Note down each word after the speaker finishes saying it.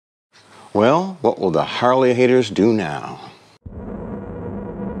Well, what will the Harley haters do now?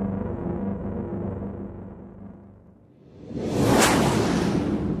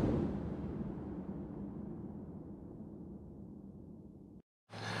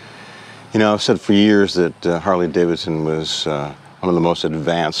 You know, I've said for years that Harley Davidson was one of the most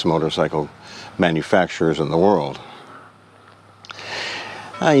advanced motorcycle manufacturers in the world.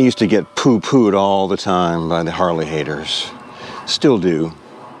 I used to get poo-pooed all the time by the Harley haters. Still do.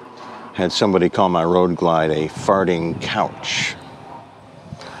 Had somebody call my Road Glide a farting couch.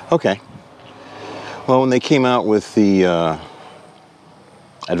 Okay. Well, when they came out with the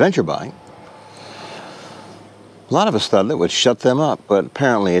adventure bike, a lot of us thought it would shut them up, but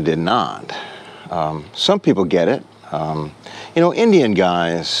apparently it did not. Some people get it. You know, Indian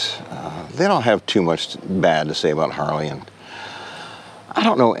guys, they don't have too much bad to say about Harley, and I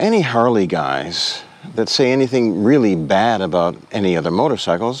don't know any Harley guys that say anything really bad about any other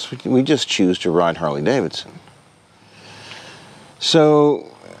motorcycles. We just choose to ride Harley Davidson.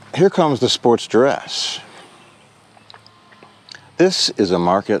 So here comes the Sportster S. This is a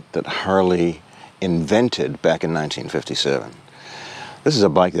market that Harley invented back in 1957. This is a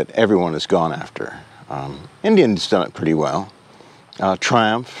bike that everyone has gone after. Indian's done it pretty well.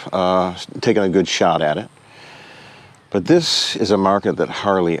 Triumph, taken a good shot at it. But this is a market that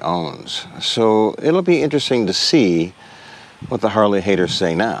Harley owns. So it'll be interesting to see what the Harley haters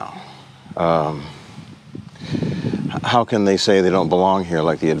say now. How can they say they don't belong here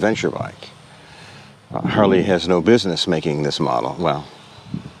like the adventure bike? Harley has no business making this model. Well,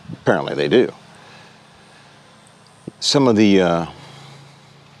 apparently they do. Some of the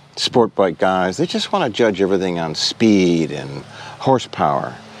sport bike guys, they just want to judge everything on speed and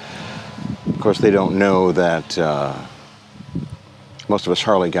horsepower. Of course, they don't know that most of us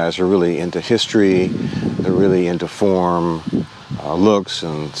Harley guys are really into history, they're really into form, looks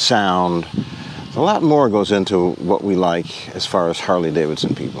and sound. A lot more goes into what we like as far as Harley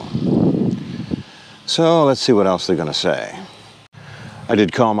Davidson people. So let's see what else they're going to say. I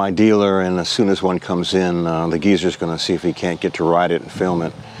did call my dealer, and as soon as one comes in, the geezer's going to see if he can't get to ride it and film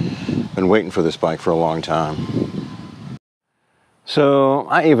it. Been waiting for this bike for a long time. So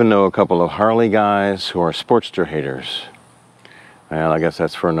I even know a couple of Harley guys who are Sportster haters. Well, I guess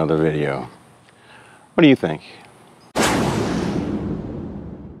that's for another video. What do you think?